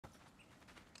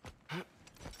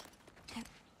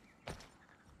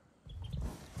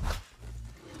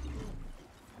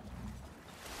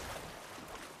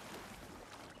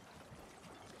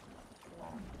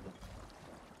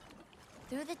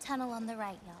Through the tunnel on the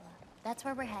right, Yala. That's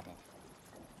where we're headed.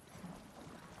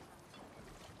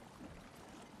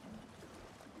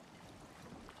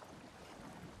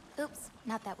 Oops,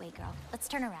 not that way, girl. Let's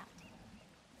turn around.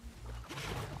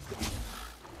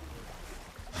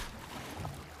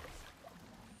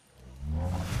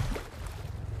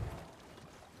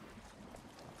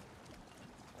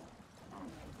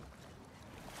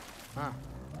 Huh.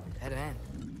 Dead end.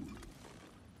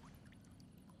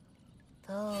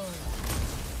 Oh.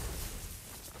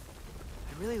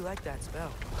 I really like that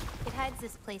spell. It hides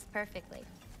this place perfectly.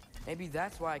 Maybe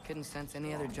that's why I couldn't sense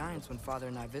any other giants when Father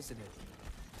and I visited.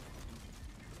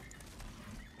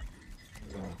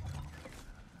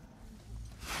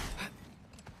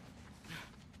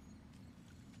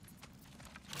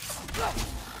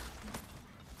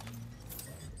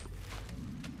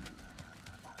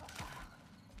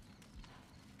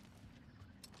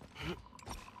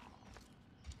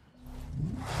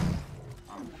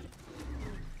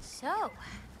 So,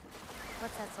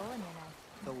 what's that soul in your knife?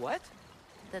 The what?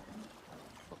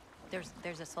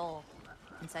 There's a soul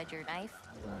inside your knife.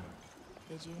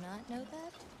 Did you not know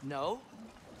that? No.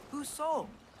 Whose soul?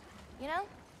 You know,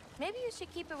 maybe you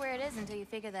should keep it where it is until you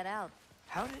figure that out.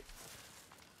 How did...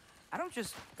 I don't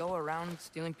just go around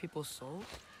stealing people's souls.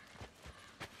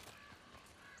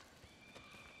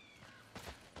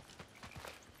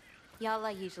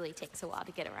 Yala usually takes a while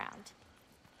to get around.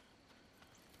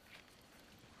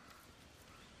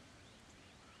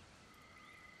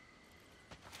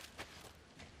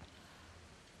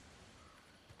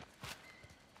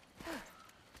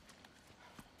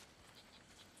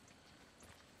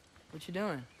 What you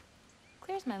doing?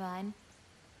 Clears my mind.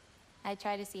 I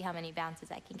try to see how many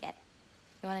bounces I can get.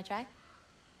 You want to try?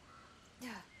 Yeah.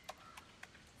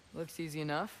 Looks easy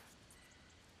enough.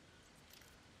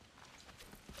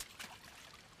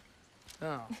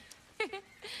 Oh.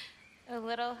 A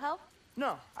little help?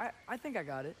 No, I think I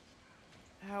got it.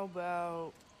 How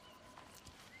about...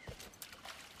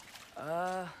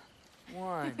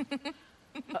 one.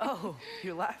 Oh,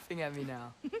 you're laughing at me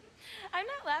now. I'm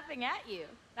not laughing at you.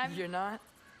 You're not?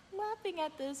 Laughing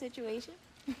at the situation.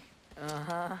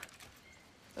 Uh-huh.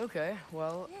 Okay,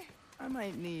 well, I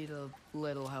might need a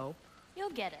little help. You'll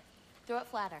get it. Throw it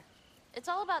flatter. It's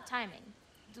all about timing.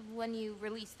 When you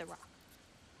release the rock.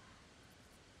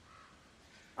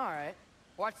 All right,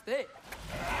 watch this.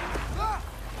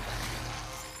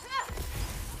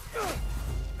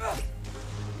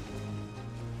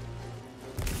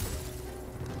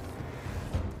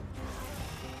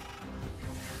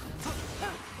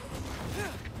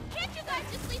 Can't you guys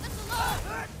just leave us alone?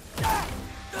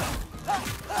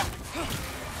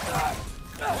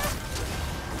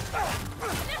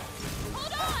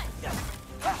 Hold on!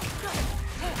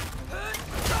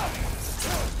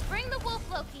 Bring the wolf,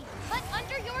 Loki, but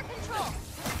under your control.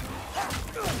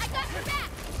 I got your back!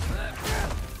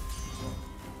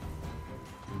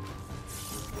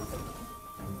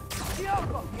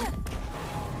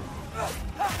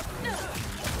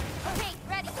 Okay,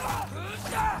 ready.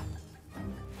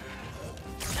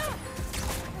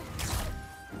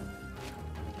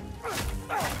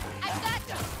 I got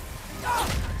you.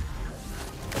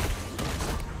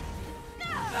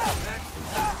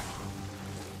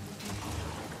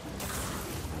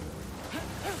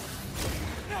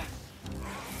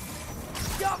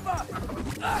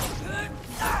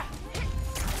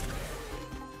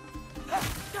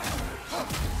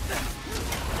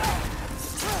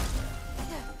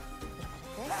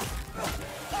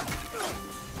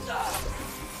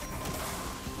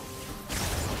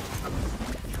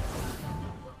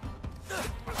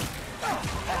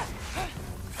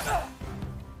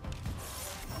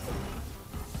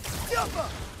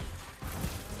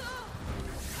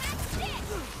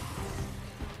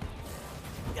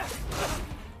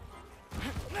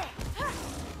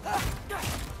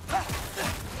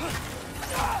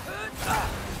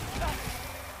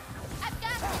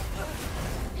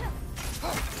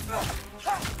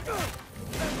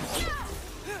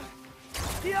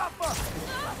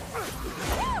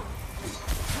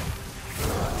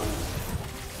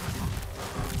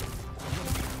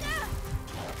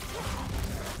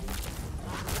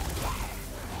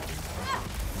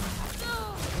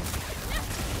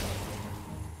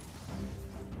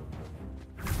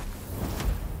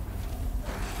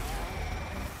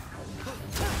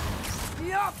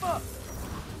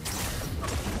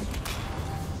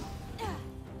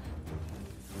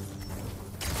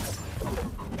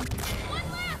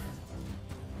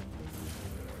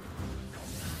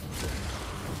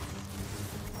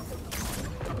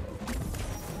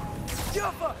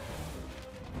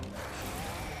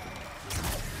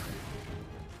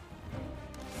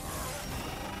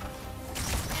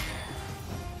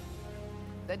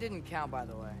 That didn't count, by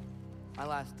the way. My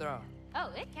last throw.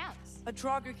 Oh, it counts. A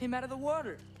Trogger came out of the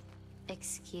water.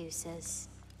 Excuses.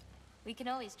 We can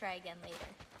always try again later.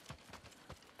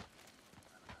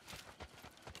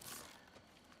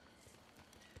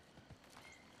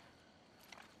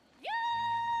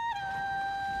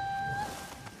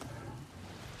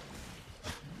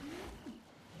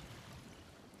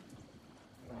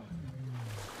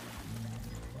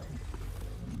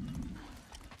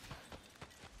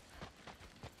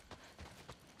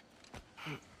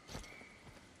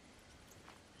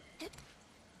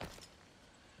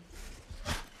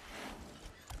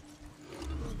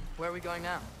 Where are we going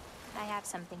now? I have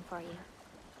something for you.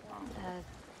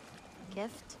 A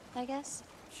gift, I guess?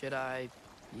 Should I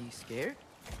be scared?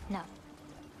 No.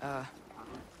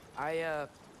 I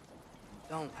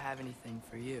don't have anything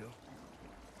for you.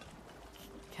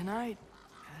 Can I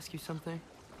ask you something?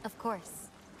 Of course.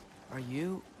 Are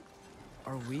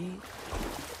we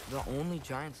the only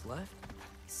giants left?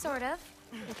 Sort of.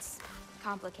 It's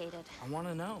complicated. I want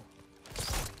to know.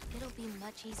 It'll be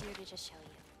much easier to just show you.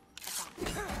 I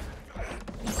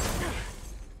promise.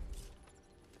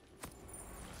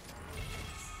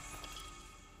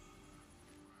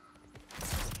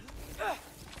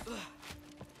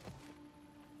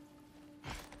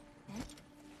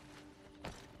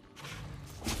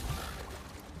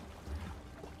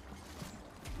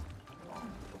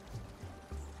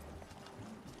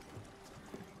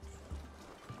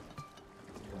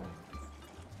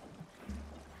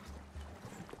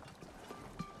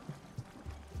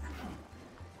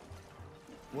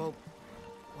 Well,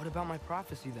 what about my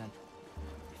prophecy then?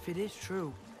 If it is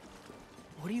true,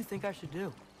 what do you think I should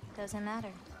do? Doesn't matter.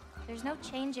 There's no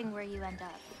changing where you end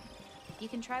up. You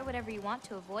can try whatever you want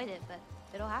to avoid it, but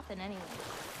it'll happen anyway.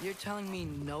 You're telling me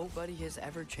nobody has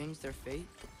ever changed their fate?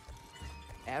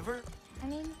 Ever? I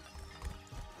mean,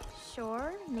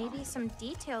 sure, maybe some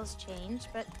details change,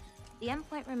 but the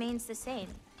endpoint remains the same.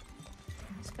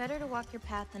 It's better to walk your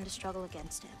path than to struggle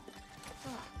against it.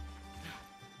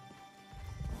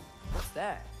 What's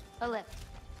that? A lift.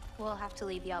 We'll have to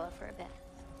leave Yala for a bit.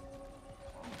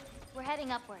 We're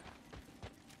heading upward.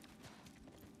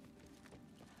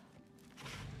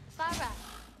 Farah!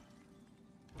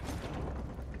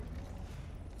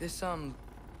 This,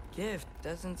 gift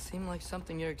doesn't seem like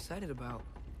something you're excited about.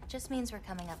 Just means we're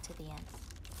coming up to the end.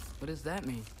 What does that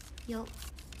mean? You'll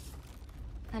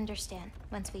understand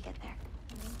once we get there.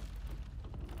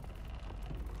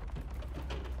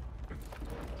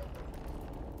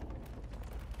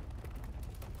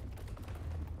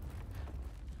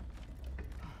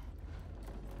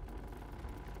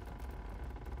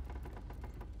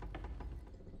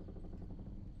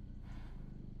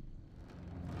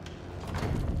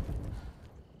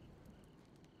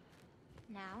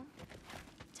 Now,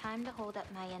 time to hold up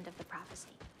my end of the prophecy.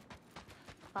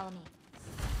 Follow me.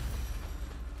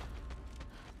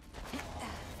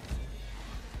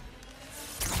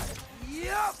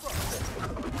 Yup!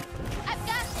 I've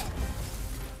got this!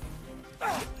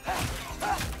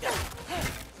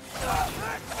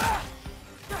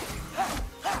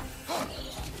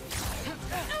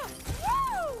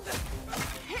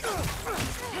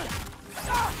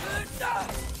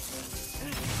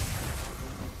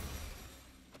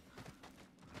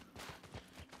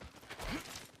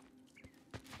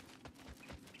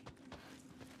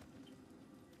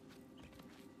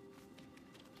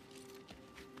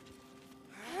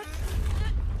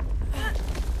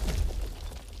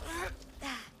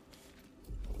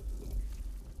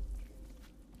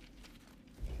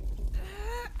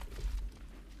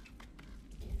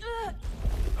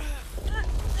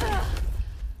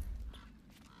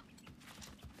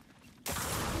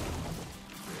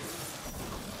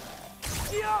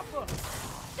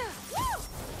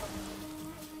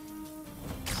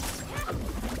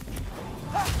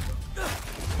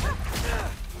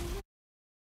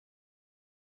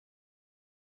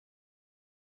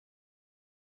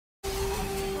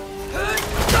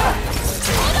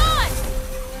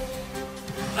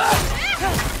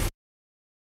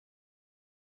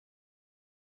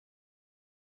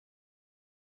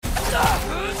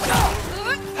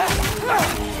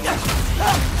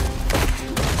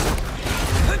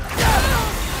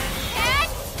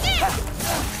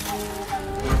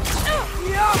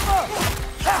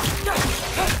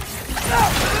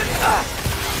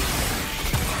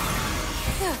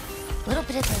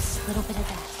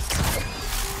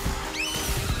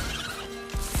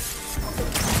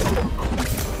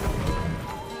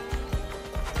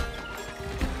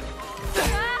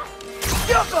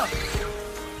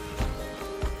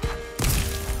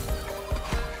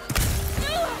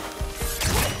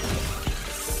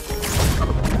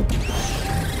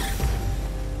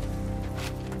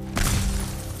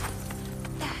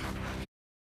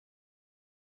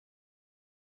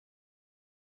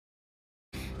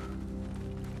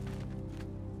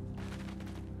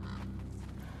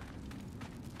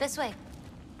 This way.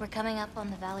 We're coming up on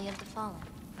the Valley of the Fallen.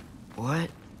 What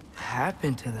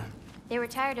happened to them? They were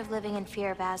tired of living in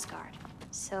fear of Asgard,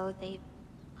 so they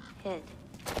hid.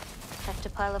 Left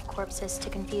a pile of corpses to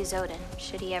confuse Odin,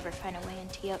 should he ever find a way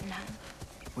into Jotunheim.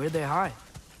 Where'd they hide?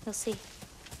 You'll see.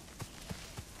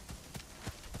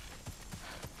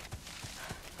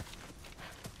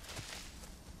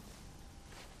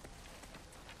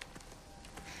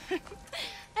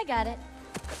 I got it.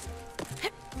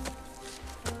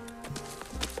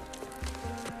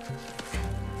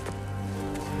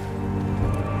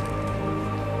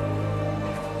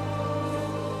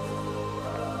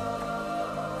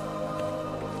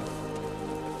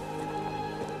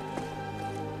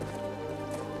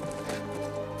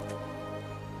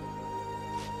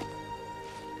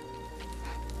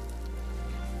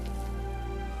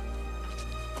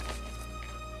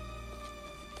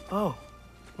 Oh,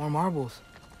 more marbles.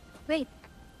 Wait,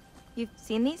 you've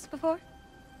seen these before?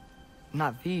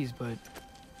 Not these, but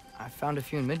I found a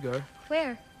few in Midgard.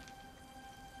 Where?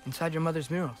 Inside your mother's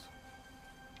murals.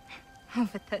 Oh,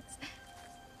 but that's...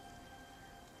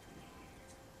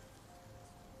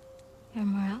 There are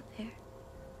more out there.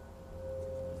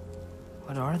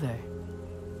 What are they?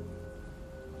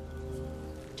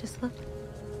 Just look.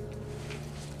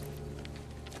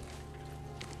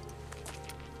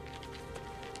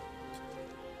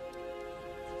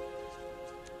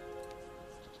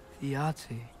 The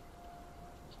Yahtzee.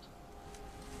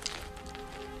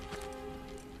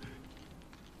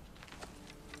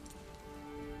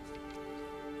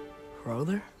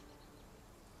 Brother?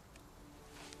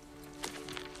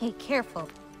 Hey, careful.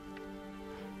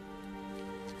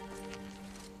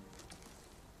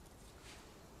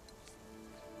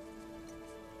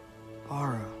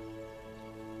 Bara.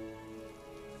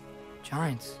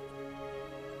 Giants.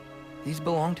 These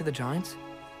belong to the Giants?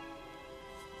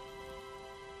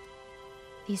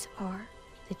 These are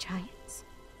the Giants.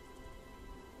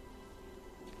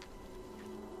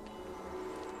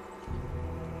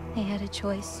 They had a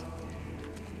choice.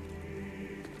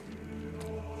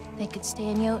 They could stay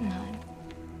in Jotunheim,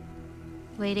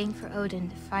 waiting for Odin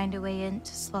to find a way in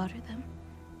to slaughter them.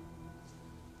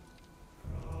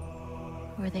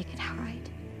 Or they could hide.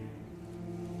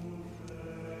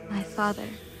 My father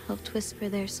helped whisper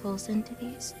their souls into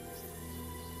these.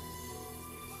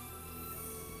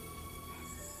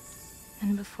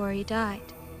 And before he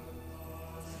died,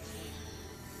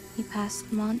 he passed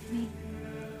them on to me.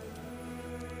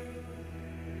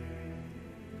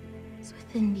 It's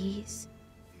within these.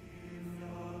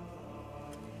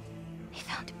 They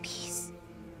found a peace.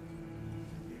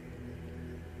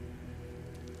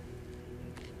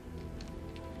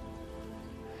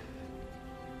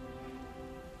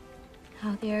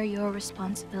 Now they are your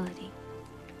responsibility.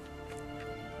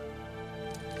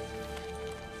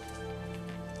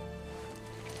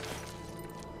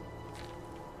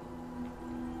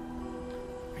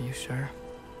 Are you sure?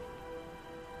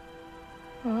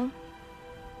 Well,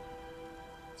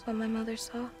 that's what my mother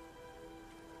saw.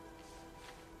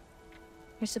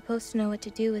 You're supposed to know what to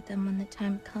do with them when the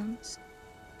time comes.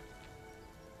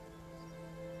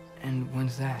 And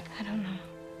when's that? I don't know.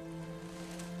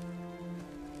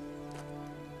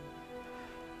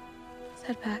 Let's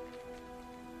head back.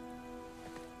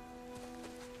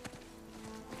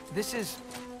 This is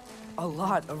a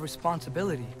lot of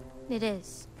responsibility. It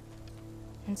is.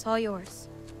 And it's all yours.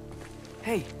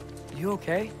 Hey, you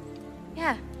okay?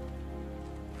 Yeah.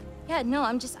 Yeah, no,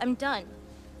 I'm done.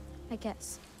 I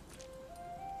guess.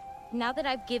 Now that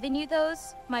I've given you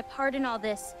those, my part in all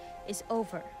this is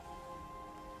over.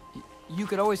 You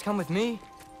could always come with me.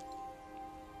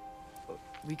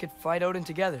 We could fight Odin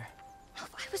together.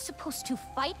 If I was supposed to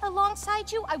fight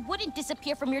alongside you, I wouldn't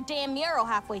disappear from your damn mural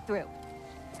halfway through.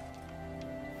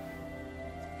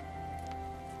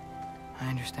 I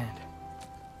understand.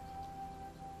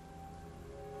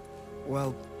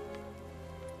 Well,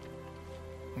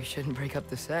 we shouldn't break up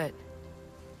the set.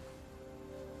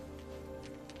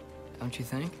 Don't you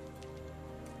think?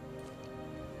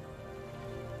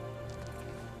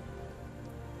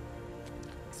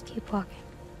 Let's keep walking.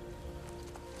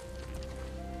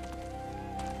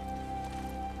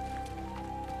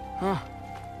 Huh.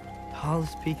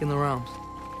 Tallest peak in the realms.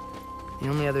 The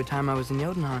only other time I was in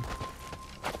Jotunheim,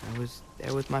 I was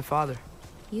there with my father.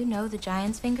 You know the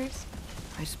Giant's fingers?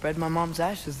 I spread my mom's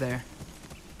ashes there.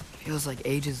 Feels like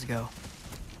ages ago.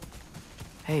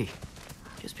 Hey,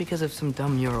 just because of some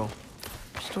dumb mural,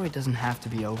 our story doesn't have to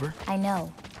be over. I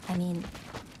know. I mean,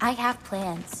 I have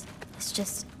plans. It's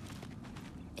just...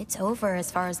 it's over as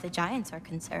far as the Giants are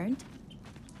concerned.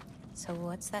 So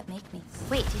what's that make me?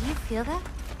 Wait, did you feel that?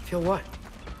 Feel what?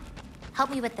 help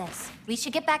me with this. We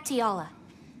should get back to Yala.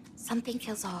 Something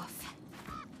feels off.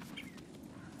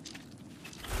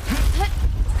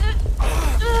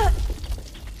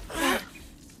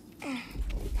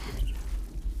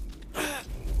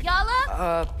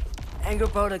 Yala?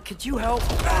 Angerboda, could you help?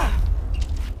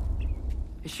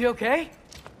 Is she okay?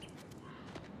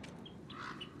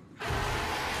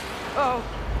 Oh.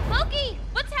 Loki,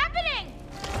 what's happening?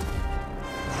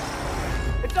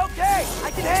 It's okay! I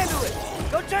can handle it!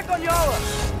 Go check on Yala!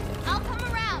 I'll come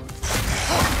around.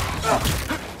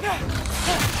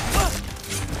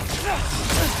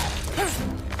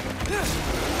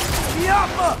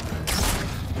 Yappa!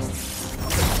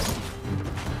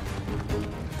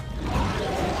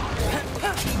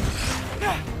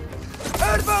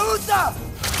 Erba Uta!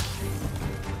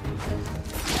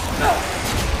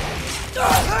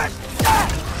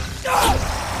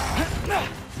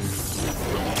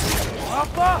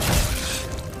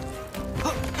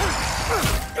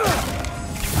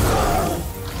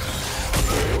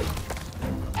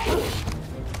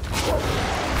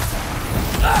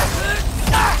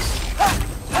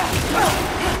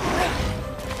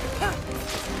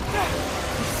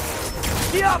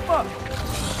 Yappa!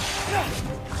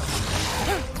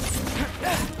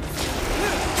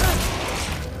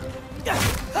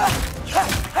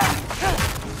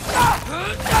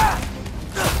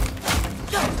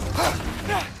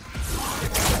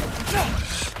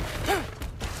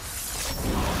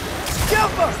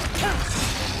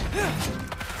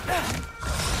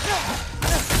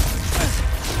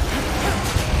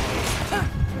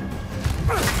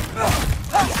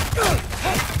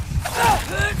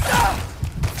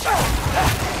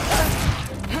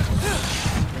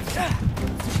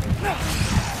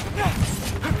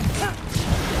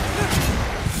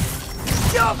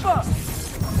 Yappa!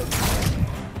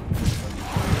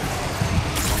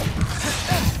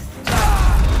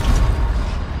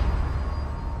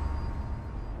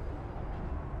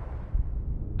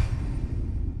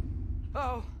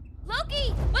 Oh.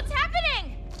 Loki, what's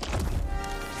happening?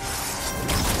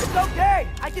 It's okay!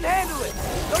 I can handle it!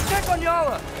 Go check on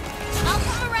Yala! I'll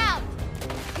come around.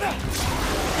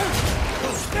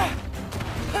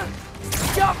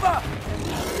 Yappa!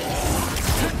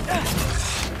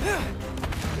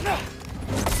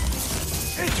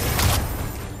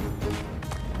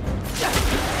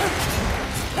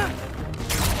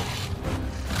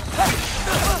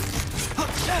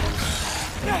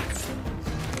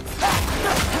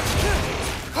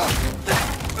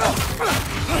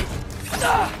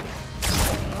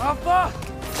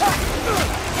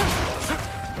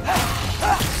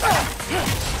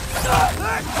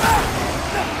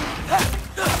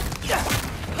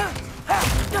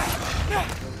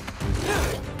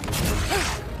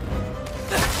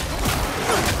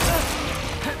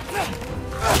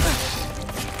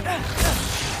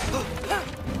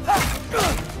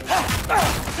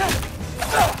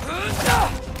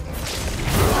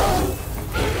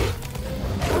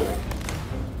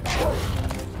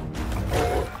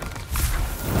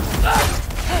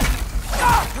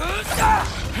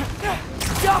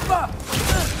 Yappa!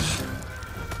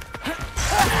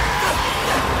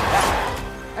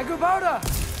 Angerboda!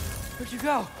 Where'd you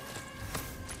go?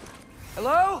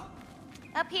 Hello?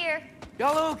 Up here.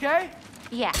 Y'all okay?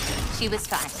 Yeah, she was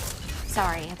fine.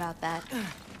 Sorry about that.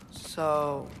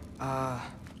 So,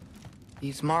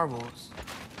 these marbles,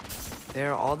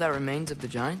 they're all that remains of the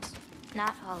giants?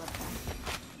 Not all of them.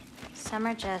 Some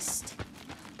are just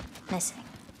missing.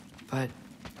 But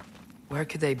where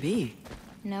could they be?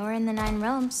 Nowhere in the Nine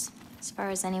Realms, as far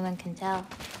as anyone can tell.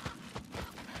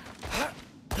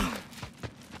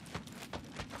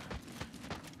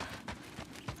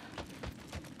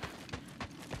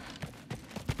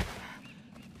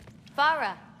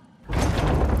 Farah!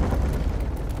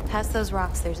 Past those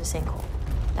rocks, there's a sinkhole.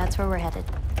 That's where we're headed.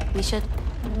 We should...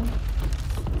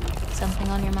 Something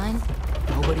on your mind?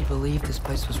 Nobody believed this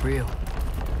place was real.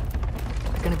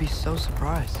 They're gonna be so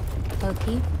surprised.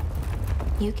 Loki,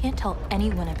 you can't tell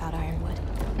anyone about Ironwood.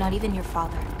 Not even your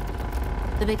father.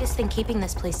 The biggest thing keeping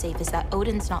this place safe is that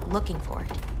Odin's not looking for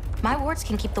it. My wards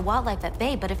can keep the wildlife at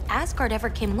bay, but if Asgard ever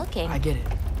came looking... I get it.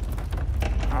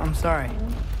 I'm sorry.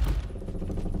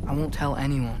 I won't tell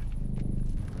anyone.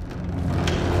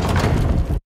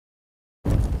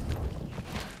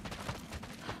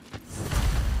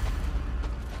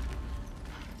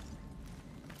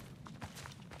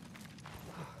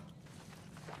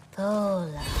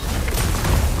 Tola.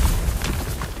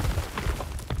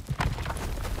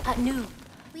 Anu,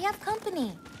 we have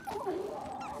company.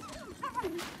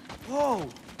 Whoa!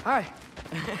 Hi.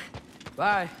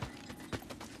 Bye.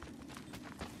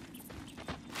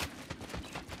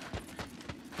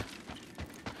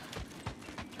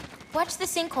 Watch the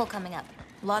sinkhole coming up.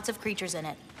 Lots of creatures in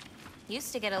it.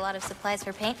 Used to get a lot of supplies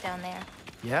for paint down there.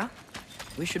 Yeah?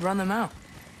 We should run them out.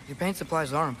 Your paint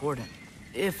supplies are important,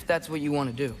 if that's what you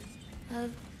want to do.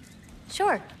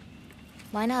 Sure.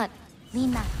 Why not?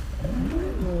 Lean back.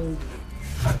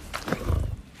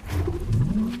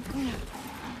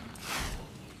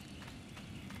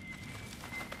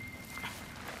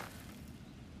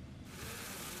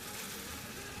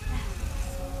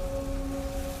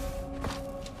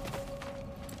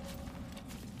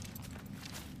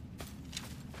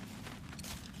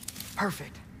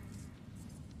 Perfect.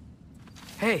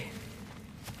 Hey.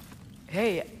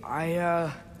 Hey,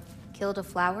 Killed a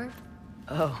flower?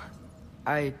 Oh,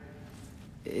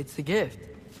 it's a gift.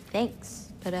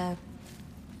 Thanks, but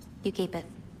you keep it.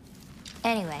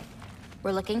 Anyway,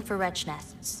 we're looking for wretch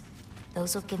nests.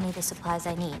 Those will give me the supplies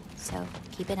I need, so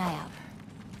keep an eye out.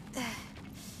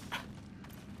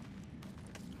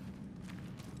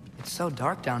 It's so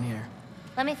dark down here.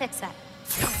 Let me fix that.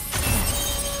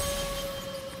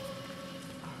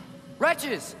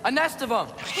 Wretches! A nest of them!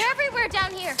 They're everywhere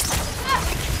down here!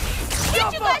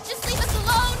 Can't you guys just leave us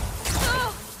alone?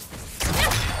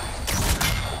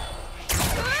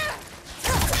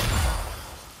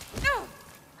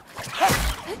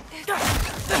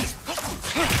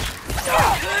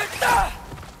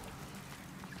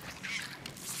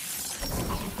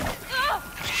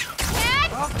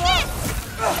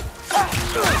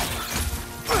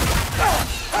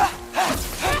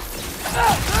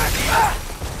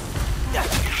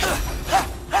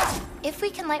 If we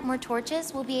can light more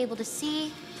torches, we'll be able to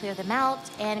see, clear them out,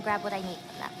 and grab what I need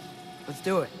from them. Let's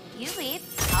do it. You lead,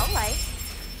 I'll light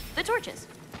the torches.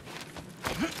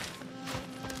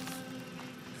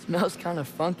 Smells kind of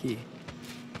funky.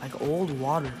 Like old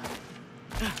water.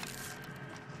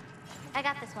 I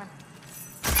got this one.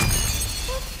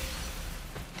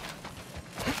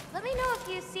 Let me know if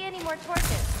you see any more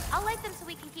torches. I'll light them so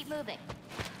we can keep moving.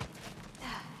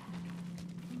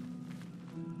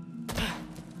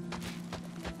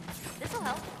 This'll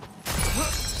help.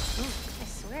 I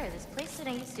swear, this place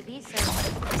didn't used to be so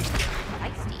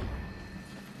feisty.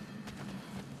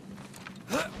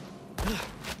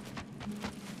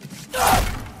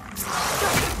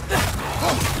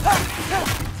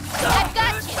 I've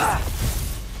got you!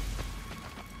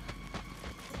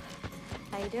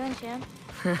 How you doing, champ?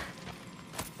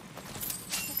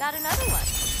 Got another one.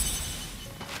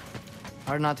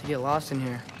 Hard not to get lost in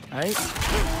here, right?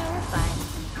 Yeah, we're fine.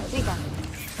 We got it.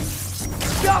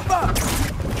 Jumper!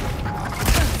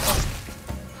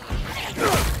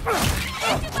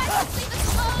 Can't you guys just leave us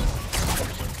alone?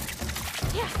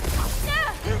 Yeah.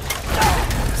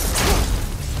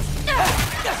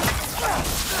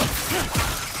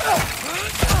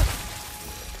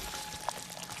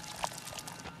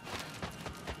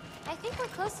 I think we're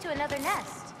close to another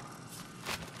nest.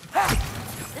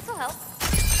 This'll help.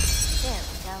 There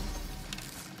we go.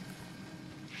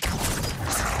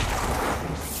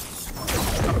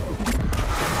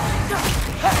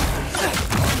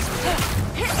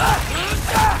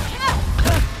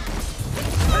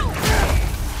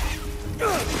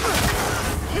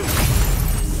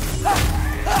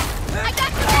 I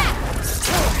got you back!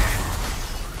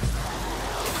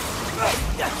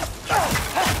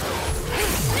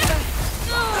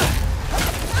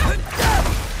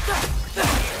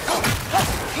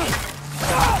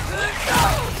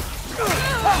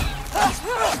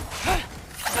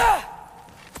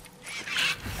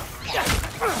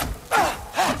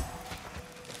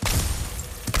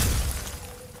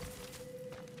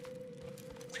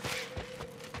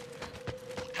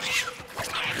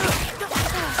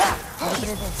 A little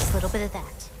bit of this, a little bit of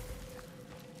that.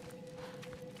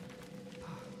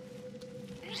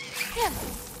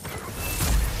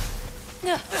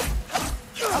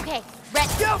 Okay,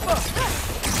 ready.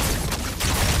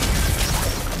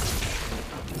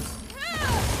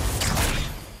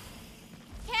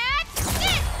 Catch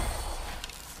this!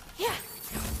 Yeah.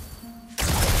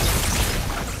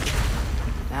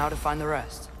 Now to find the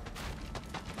rest.